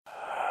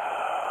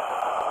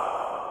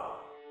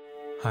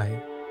Hi,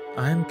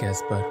 I am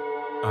Caspar.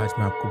 आज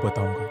मैं आपको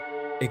बताऊंगा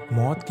एक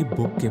मौत की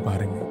बुक के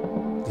बारे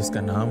में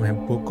जिसका नाम है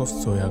बुक ऑफ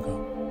सोयागा।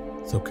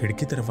 सो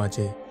खिड़की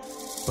दरवाजे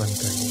बंद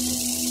कर लीजिए।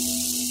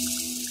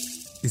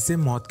 इसे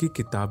मौत की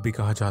किताब भी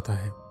कहा जाता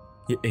है।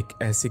 ये एक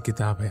ऐसी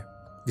किताब है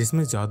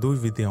जिसमें जादुई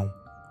विधियों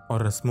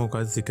और रस्मों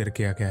का जिक्र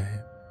किया गया है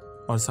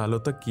और सालों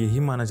तक यही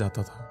माना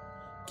जाता था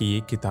कि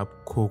ये किताब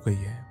खो गई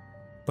है।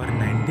 पर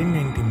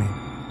 1990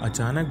 में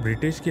अचानक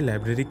ब्रिटिश की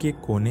लाइब्रेरी के एक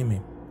कोने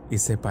में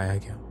इसे पाया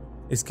गया।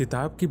 इस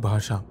किताब की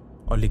भाषा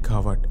और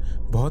लिखावट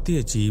बहुत ही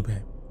अजीब है।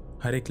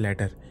 हर एक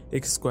लेटर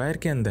एक स्क्वायर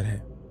के अंदर है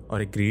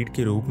और एक ग्रिड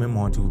के रूप में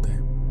मौजूद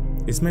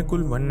है। इसमें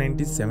कुल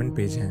 197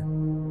 पेज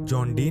हैं।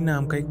 जॉन डी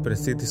नाम का एक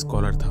प्रसिद्ध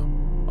स्कॉलर था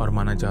और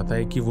माना जाता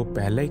है कि वो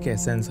पहला एक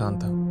ऐसा इंसान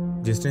था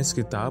जिसने इस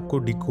किताब को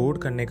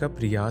डिकोड करने का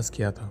प्रयास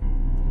किया था।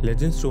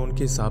 लेजेंड स्टोन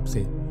के हिसाब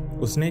से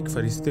उसने एक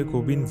फरिश्ते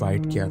को भी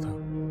इनवाइट किया था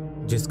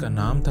जिसका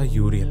नाम था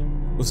यूरियल।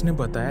 उसने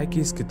बताया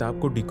कि इस किताब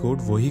को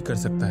डिकोड वही कर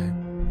सकता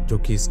है जो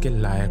कि इसके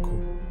लायक हो।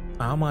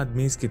 आम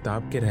आदमी इस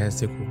किताब के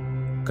रहस्य को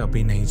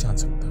कभी नहीं जान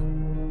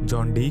सकता।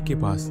 जॉन डी के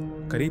पास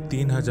करीब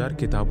 3000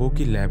 किताबों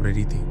की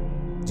लाइब्रेरी थी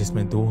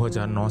जिसमें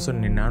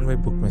 2999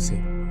 बुक में से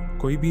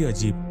कोई भी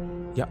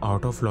अजीब या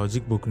आउट ऑफ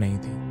लॉजिक बुक नहीं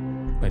थी।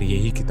 पर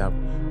यही किताब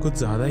कुछ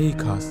ज़्यादा ही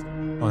खास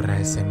और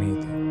रहस्यमयी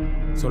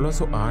थी।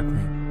 1608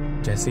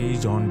 में जैसे ही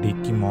जॉन डी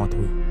की मौत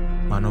हुई,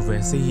 मानो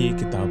वैसे ही ये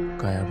किताब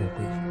गायब हो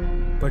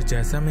गई। पर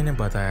जैसा मैंने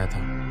बताया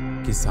था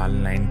कि साल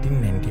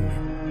 1990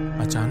 में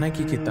अचानक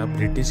ये किताब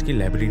ब्रिटिश की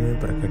लाइब्रेरी में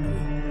प्रकट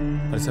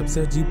हुई। पर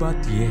सबसे अजीब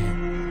बात यह है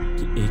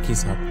कि एक ही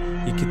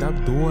साथ ये किताब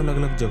दो अलग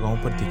अलग जगहों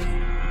पर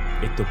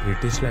दिखी। एक तो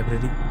ब्रिटिश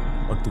लाइब्रेरी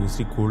और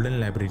दूसरी गोल्डन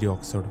लाइब्रेरी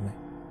ऑक्सफोर्ड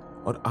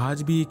में। और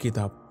आज भी ये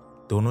किताब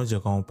दोनों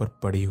जगहों पर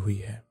पड़ी हुई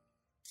है।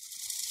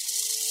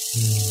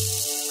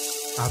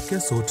 आप क्या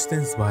सोचते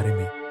हैं इस बारे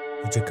में?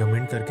 मुझे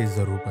कमेंट करके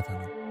ज़रूर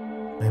बताना।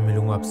 मैं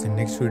मिलूंगा आपसे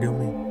नेक्स्ट वीडियो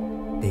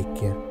में। Take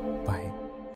care.